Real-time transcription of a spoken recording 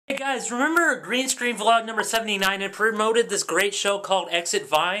Hey guys, remember Green Screen Vlog number 79 had promoted this great show called Exit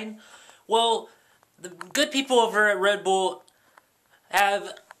Vine? Well, the good people over at Red Bull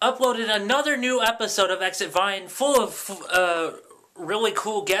have uploaded another new episode of Exit Vine full of really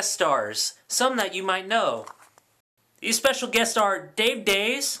cool guest stars, some that you might know. These special guests are Dave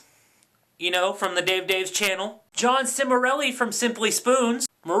Days, you know, from the Dave Days channel, John Cimarelli from Simply Spoons,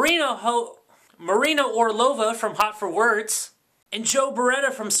 Marina Orlova from Hot for Words, and Joe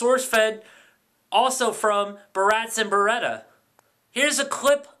Beretta from SourceFed, also from Barats and Beretta. Here's a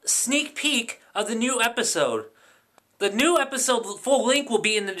clip sneak peek of the new episode. The new episode full link will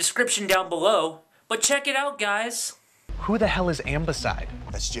be in the description down below, but check it out, guys. Who the hell is Ambicide?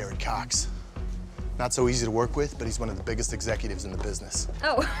 That's Jared Cox. Not so easy to work with, but he's one of the biggest executives in the business.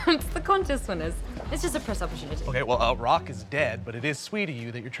 Oh, it's the contest winners. It's just a press opportunity. Okay, well, Rock is dead, but it is sweet of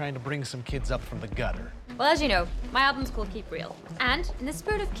you that you're trying to bring some kids up from the gutter. Well, as you know, my album's called Keep Real. And in the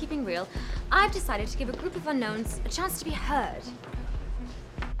spirit of keeping real, I've decided to give a group of unknowns a chance to be heard.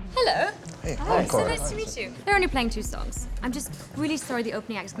 Hello. Hey, hi. So nice to meet you. They're only playing 2 songs. I'm just really sorry the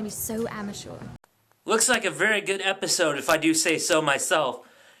opening act is going to be so amateur. Looks like a very good episode, if I do say so myself.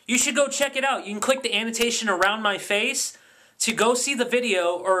 You should go check it out. You can click the annotation around my face to go see the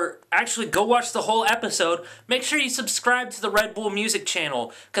video, or actually go watch the whole episode. Make sure you subscribe to the RedBullMusic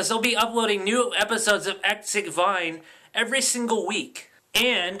channel, because they'll be uploading new episodes of Exit Vine every single week.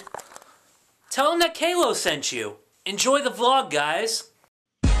 And tell them that Kalo sent you. Enjoy the vlog, guys.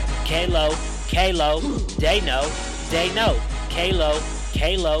 Kalo, they know, Kalo, they know,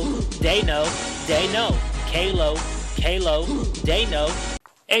 Kalo, they know.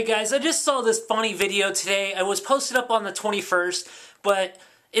 Hey guys, I just saw this funny video today. It was posted up on the 21st, but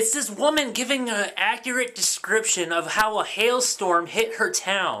it's this woman giving an accurate description of how a hailstorm hit her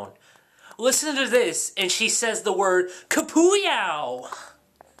town. Listen to this, and she says the word KAPOOOYA.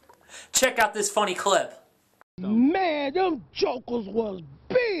 Check out this funny clip. Man, them jokers was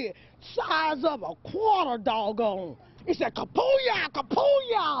big, size of a quarter doggone. He said, KAPOOOYA,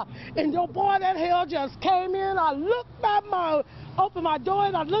 KAPOOOYA. And your boy, that hell just came in. I looked at opened my door,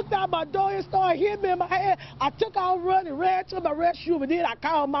 and I looked out my door and started hitting me in my head. I took out running, ran to my restroom, and then I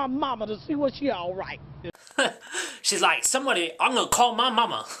called my mama to see was she all right. She's like, I'm gonna call my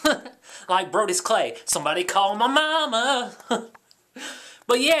mama. Like Brodus Clay, somebody call my mama.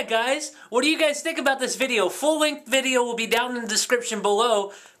 But yeah, guys, what do you guys think about this video? Full-length video will be down in the description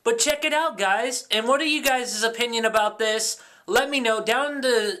below. But check it out, guys. And what are you guys' opinion about this? Let me know down in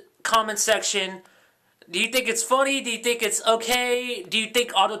the comment section. Do you think it's funny? Do you think it's okay? Do you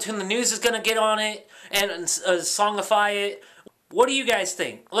think Auto-Tune the News is going to get on it and songify it? What do you guys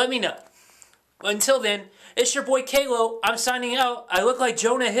think? Let me know. Until then, it's your boy Kalo. I'm signing out. I look like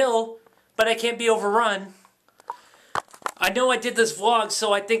Jonah Hill, but I can't be overrun. I know I did this vlog,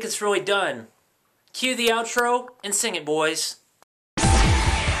 so I think it's really done. Cue the outro and sing it, boys.